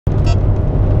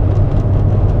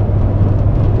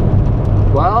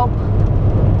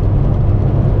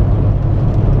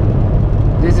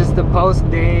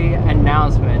post-day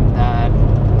announcement that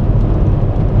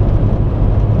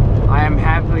I am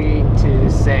happy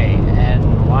to say,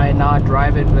 and why not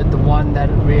drive it with the one that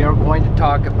we are going to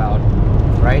talk about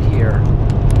right here.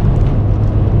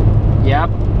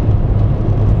 Yep,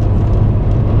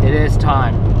 it is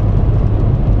time.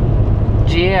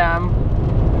 GM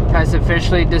has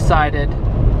officially decided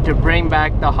to bring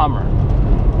back the Hummer.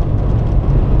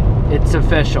 It's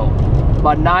official,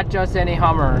 but not just any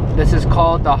Hummer. This is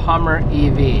called the Hummer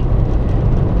EV.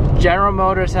 General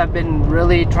Motors have been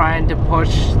really trying to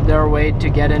push their way to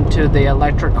get into the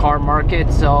electric car market,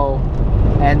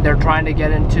 and they're trying to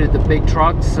get into the big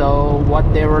trucks. So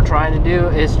what they were trying to do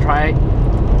is try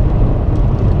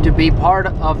to be part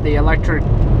of the electric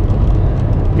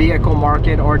vehicle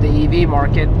market or the EV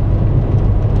market.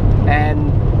 And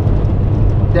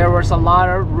there was a lot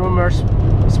of rumors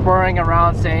spurring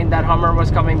around saying that Hummer was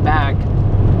coming back,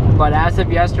 but as of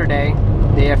yesterday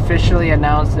they officially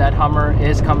announced that Hummer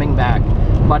is coming back.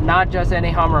 But not just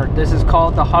any Hummer. This is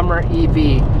called the Hummer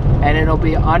EV, and it'll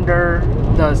be under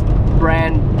the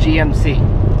brand GMC.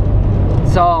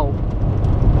 So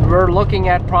we're looking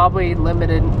at probably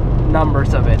limited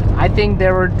numbers of it. I think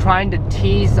they were trying to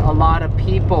tease a lot of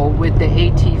people with the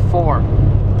AT4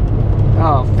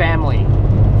 family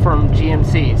from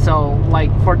GMC. So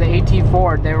like for the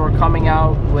AT4, they were coming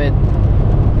out with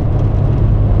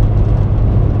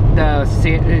the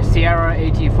Sierra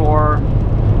AT4,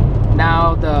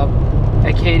 now the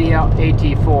Acadia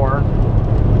AT4,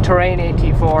 Terrain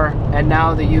AT4, and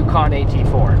now the Yukon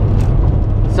AT4.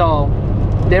 So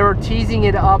they were teasing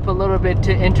it up a little bit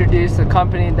to introduce a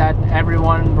company that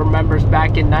everyone remembers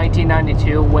back in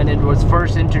 1992 when it was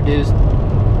first introduced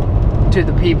to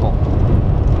the people,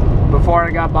 before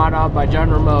it got bought out by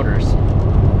General Motors.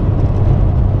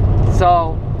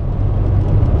 So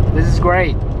this is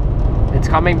great. It's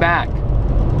coming back.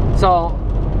 So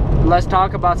let's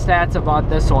talk about stats about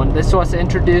this one. This was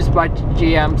introduced by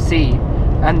GMC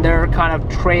and their kind of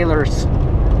trailers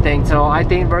thing. So I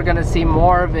think we're gonna see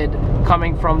more of it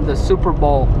coming from the Super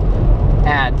Bowl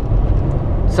ad.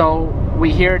 So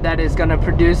we hear that it's gonna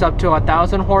produce up to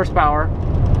 1,000 horsepower.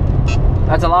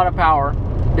 That's a lot of power,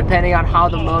 depending on how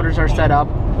the motors are set up.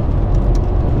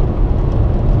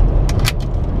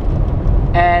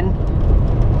 And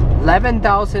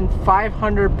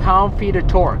 11,500 pound-feet of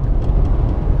torque.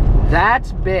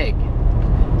 That's big.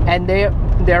 And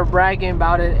they're bragging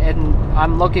about it, and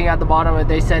I'm looking at the bottom of it.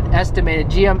 They said estimated,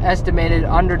 GM estimated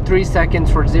under 3 seconds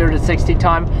for 0 to 60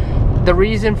 time. The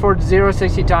reason for 0 to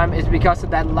 60 time is because of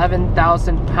that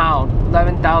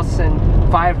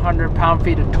 11,500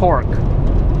 pound-feet of torque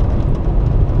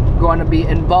going to be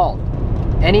involved.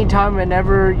 Anytime,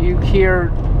 whenever you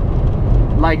hear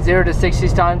like 0 to 60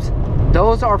 times,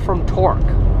 those are from torque,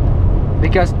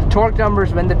 because the torque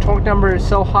numbers, when the torque number is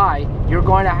so high, you're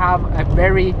going to have a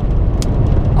very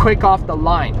quick off the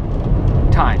line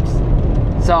times.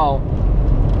 So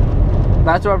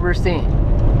that's what we're seeing.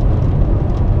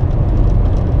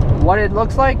 What it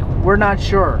looks like, we're not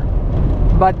sure,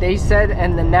 but they said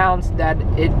and announced that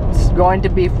it's going to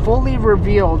be fully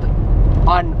revealed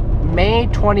on May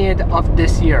 20th of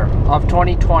this year, of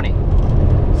 2020.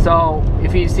 So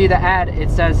if you see the ad, it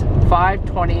says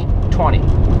 5/20/20.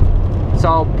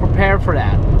 So prepare for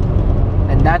that.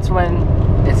 And that's when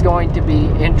it's going to be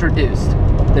introduced.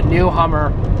 The new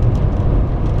Hummer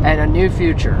and a new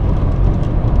future.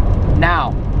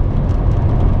 Now,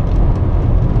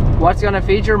 what's going to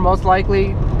feature? Most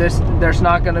likely this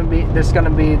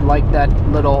gonna be like that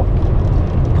little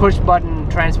push button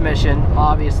transmission,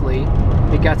 obviously,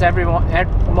 because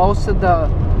most of the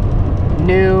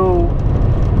new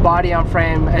body on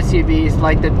frame SUVs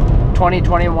like the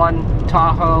 2021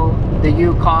 Tahoe, the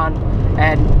Yukon,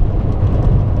 and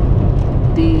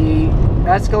the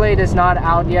Escalade is not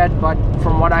out yet, but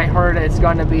from what I heard, it's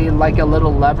going to be like a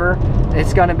little lever.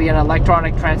 It's going to be an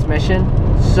electronic transmission.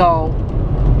 So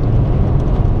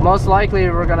most likely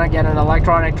we're going to get an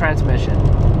electronic transmission.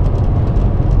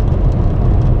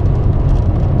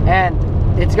 And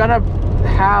it's going to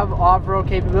have off-road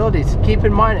capabilities. Keep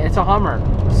in mind, it's a Hummer,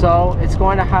 so it's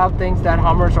going to have things that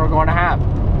Hummers are going to have.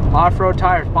 Off-road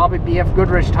tires, probably BF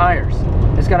Goodrich tires.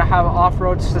 It's going to have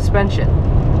off-road suspension.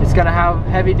 It's going to have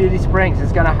heavy-duty springs.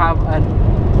 It's going to have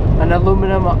an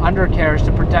aluminum undercarriage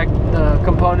to protect the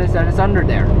components that is under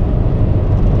there.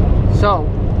 So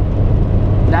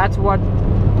that's what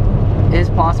is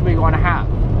possibly going to have.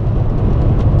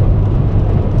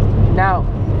 Now,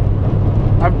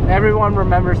 everyone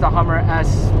remembers the Hummer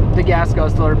as the gas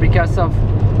guzzler because of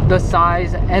the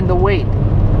size and the weight.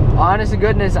 Honest to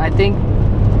goodness, I think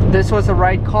this was the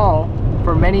right call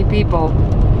for many people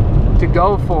to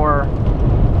go for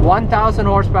 1,000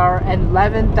 horsepower and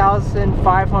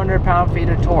 11,500 pound-feet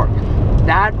of torque.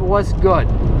 That was good,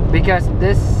 because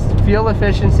this fuel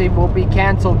efficiency will be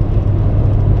canceled.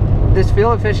 This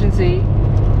fuel efficiency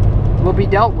will be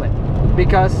dealt with,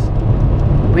 because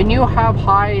when you have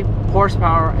high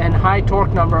horsepower and high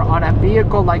torque number on a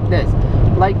vehicle like this,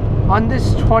 like on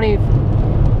this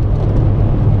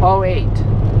 2008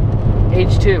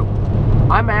 H2,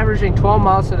 I'm averaging 12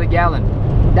 miles to the gallon.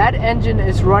 That engine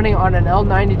is running on an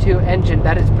L92 engine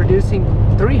that is producing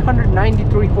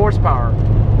 393 horsepower,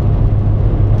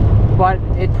 but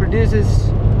it produces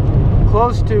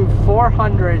close to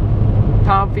 400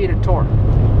 pound-feet of torque.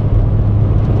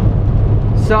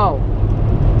 So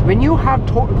when you have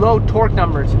low torque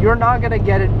numbers, you're not gonna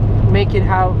make it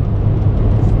have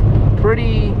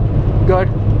pretty good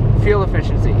fuel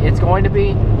efficiency. It's going to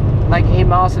be like 8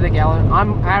 miles to the gallon.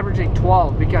 I'm averaging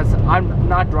 12 because I'm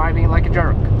not driving like a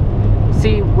jerk.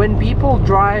 See, when people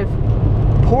drive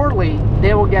poorly,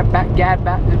 they will get bad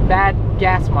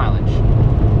gas mileage.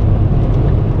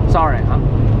 Sorry, I'm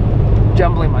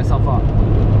jumbling myself up.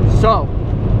 So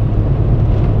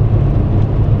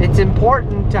it's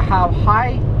important to have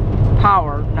high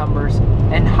power numbers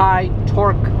and high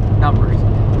torque numbers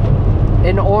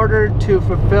in order to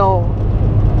fulfill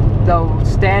the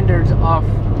standards of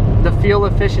the fuel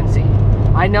efficiency.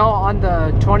 I know on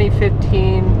the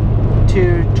 2015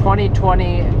 to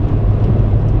 2020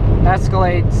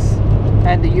 Escalades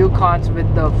and the Yukons with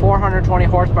the 420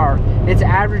 horsepower, it's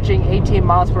averaging 18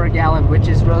 miles per gallon, which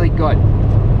is really good.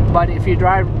 But if you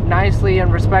drive nicely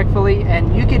and respectfully,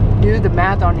 and you can do the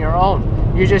math on your own,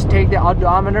 you just take the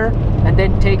odometer and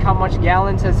then take how much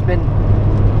gallons has been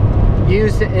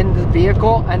used in the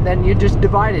vehicle, and then you just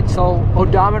divide it. So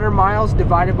odometer miles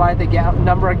divided by the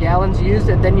number of gallons used,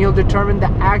 and then you'll determine the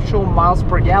actual miles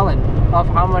per gallon of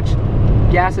how much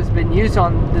gas has been used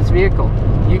on this vehicle.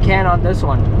 You can on this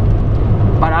one,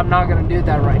 but I'm not going to do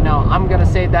that right now. I'm going to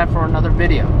save that for another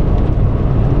video.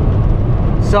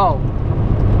 So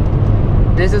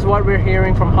this is what we're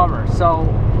hearing from Hummer. So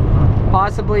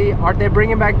possibly, are they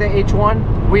bringing back the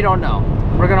H1? We don't know.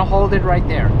 We're gonna hold it right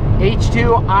there.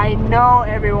 H2, I know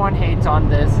everyone hates on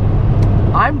this.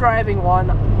 I'm driving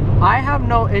one. I have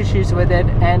no issues with it,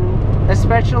 and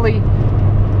especially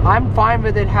I'm fine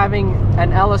with it having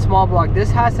an LS small block. This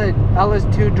has a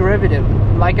LS2 derivative.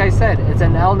 Like I said, it's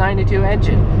an L92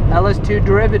 engine, LS2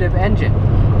 derivative engine.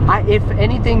 If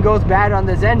anything goes bad on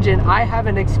this engine, I have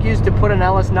an excuse to put an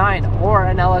LS9 or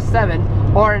an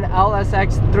LS7 or an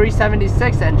LSX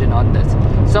 376 engine on this.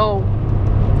 So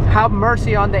have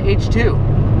mercy on the H2,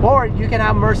 or you can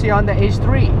have mercy on the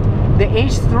H3. The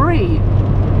H3,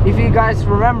 if you guys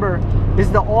remember, is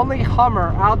the only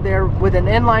Hummer out there with an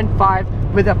inline 5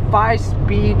 with a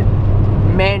 5-speed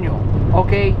manual.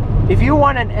 Okay, if you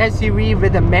want an SUV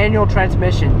with a manual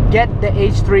transmission, get the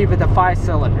H3 with a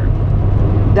 5-cylinder.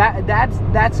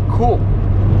 That's cool.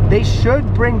 They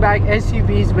should bring back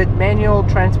SUVs with manual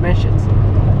transmissions.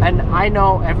 And I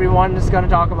know everyone is going to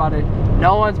talk about it.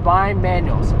 No one's buying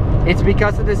manuals. It's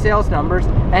because of the sales numbers.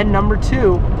 And number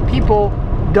two, people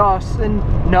doesn't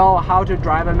know how to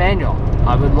drive a manual.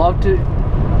 I would love to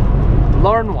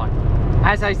learn one.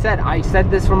 As I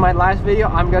said this from my last video,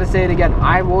 I'm going to say it again.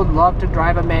 I would love to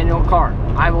drive a manual car.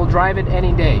 I will drive it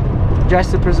any day,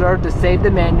 just to save the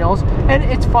manuals, and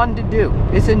it's fun to do.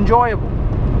 It's enjoyable.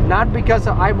 Not because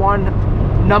I want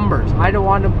numbers. I don't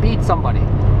want to beat somebody.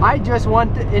 I just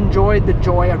want to enjoy the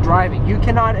joy of driving. You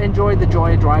cannot enjoy the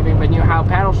joy of driving when you have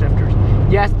paddle shifters.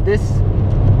 Yes, this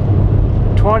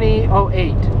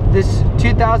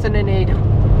 2008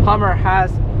 Hummer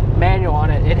has manual on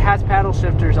it. It has paddle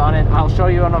shifters on it. I'll show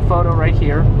you on a photo right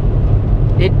here.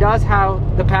 It does have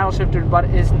the paddle shifter, but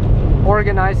it's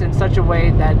organized in such a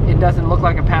way that it doesn't look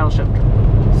like a paddle shifter.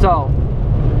 So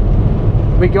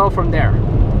we go from there.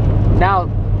 Now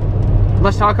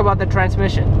let's talk about the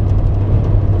transmission.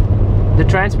 The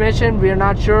transmission, we are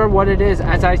not sure what it is.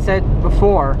 As I said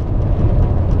before,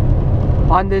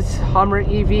 on this Hummer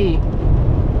EV,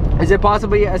 is it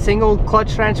possibly a single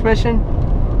clutch transmission,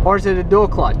 or is it a dual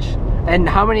clutch? And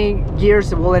how many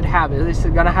gears will it have? Is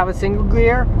it gonna have a single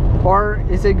gear, or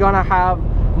is it gonna have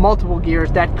multiple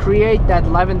gears that create that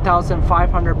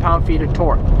 11,500 pound-feet of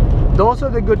torque? Those are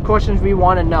the good questions we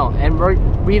want to know, and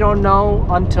we don't know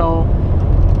until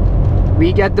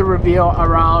we get the reveal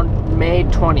around May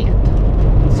 20th.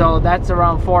 So that's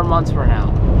around 4 months from now,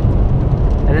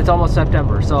 and it's almost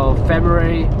September. So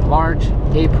February, March,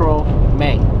 April,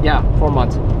 May. Yeah, 4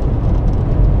 months.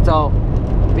 So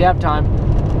we have time.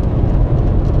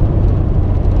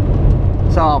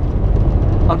 So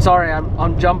I'm sorry,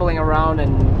 I'm jumbling around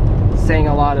and saying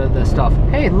a lot of the stuff.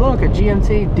 Hey, look, a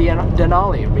GMC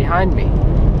Denali behind me.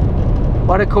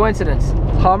 What a coincidence.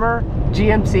 Hummer,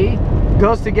 GMC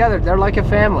goes together. They're like a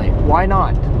family. Why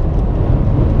not?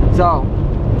 So,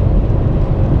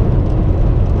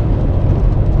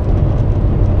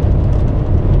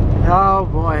 oh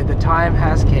boy, the time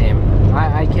has came.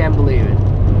 I can't believe it.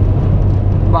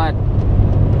 But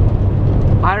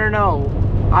I don't know.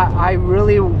 I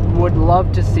really would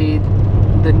love to see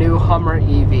the new Hummer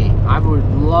EV. I would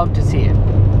love to see it.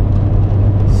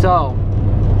 So,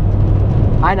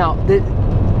 I know that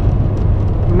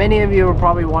many of you are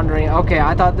probably wondering, okay,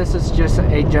 I thought this is just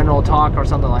a general talk or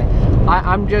something like that.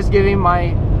 I'm just giving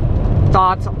my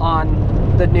thoughts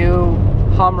on the new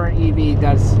Hummer EV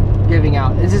that's giving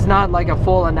out. This is not like a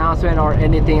full announcement or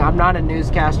anything. I'm not a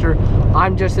newscaster.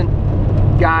 I'm just a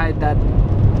guy that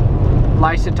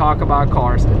likes to talk about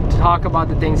cars, talk about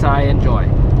the things that I enjoy.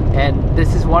 And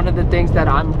this is one of the things that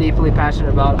I'm deeply passionate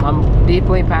about. I'm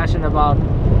deeply passionate about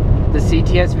the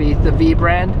CTSV, the V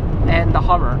brand, and the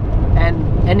Hummer,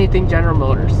 and anything General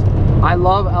Motors. I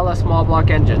love LS small block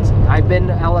engines. I've been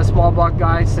an LS small block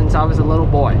guy since I was a little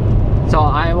boy. So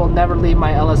I will never leave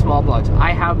my LS small blocks.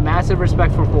 I have massive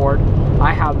respect for Ford.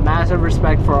 I have massive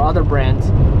respect for other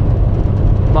brands.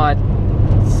 But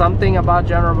something about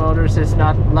General Motors is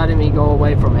not letting me go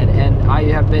away from it. And I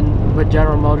have been with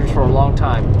General Motors for a long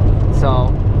time. So,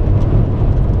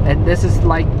 and this is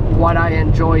like what I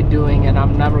enjoy doing, and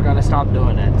I'm never gonna stop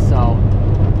doing it. So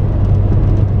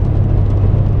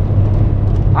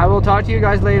I will talk to you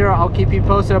guys later. I'll keep you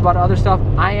posted about other stuff.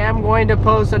 I am going to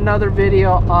post another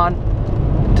video on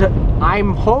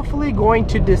I'm hopefully going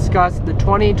to discuss the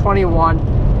 2021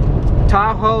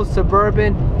 Tahoe,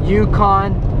 Suburban,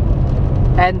 Yukon,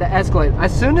 and the Escalade.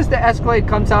 As soon as the Escalade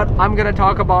comes out, I'm gonna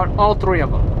talk about all three of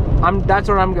them. That's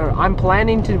what I'm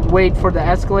planning to wait for the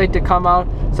Escalade to come out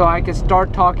so I can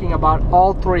start talking about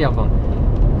all three of them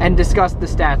and discuss the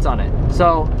stats on it.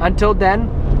 So until then,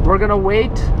 we're gonna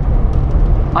wait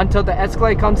until the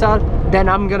Escalade comes out. Then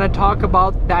I'm gonna talk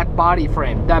about that body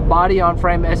frame, that body on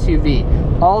frame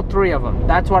SUV, all three of them.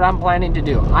 That's what I'm planning to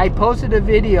do. I posted a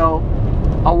video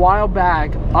a while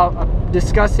back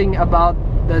discussing about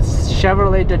the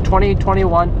Chevrolet, the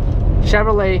 2021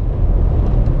 Chevrolet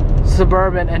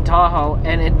Suburban and Tahoe,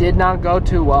 and it did not go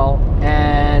too well,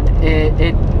 and it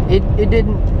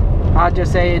didn't, I'll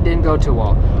just say it didn't go too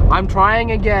well. I'm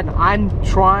trying again. I'm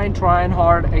trying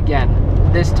hard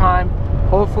again. This time,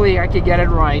 hopefully I can get it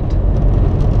right.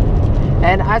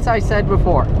 And as I said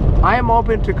before, I am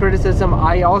open to criticism.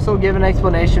 I also give an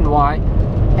explanation why.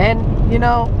 And, you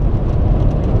know,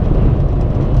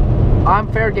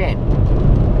 I'm fair game.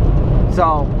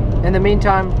 So, in the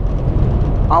meantime,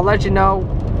 I'll let you know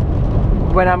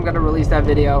when I'm going to release that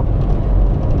video.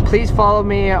 Please follow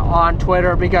me on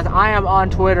Twitter, because I am on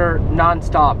Twitter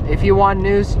non-stop. If you want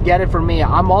news, get it from me.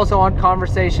 I'm also on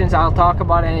Conversations. I'll talk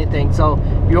about anything. So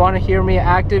if you want to hear me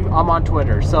active, I'm on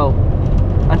Twitter. So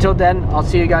until then, I'll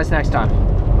see you guys next time.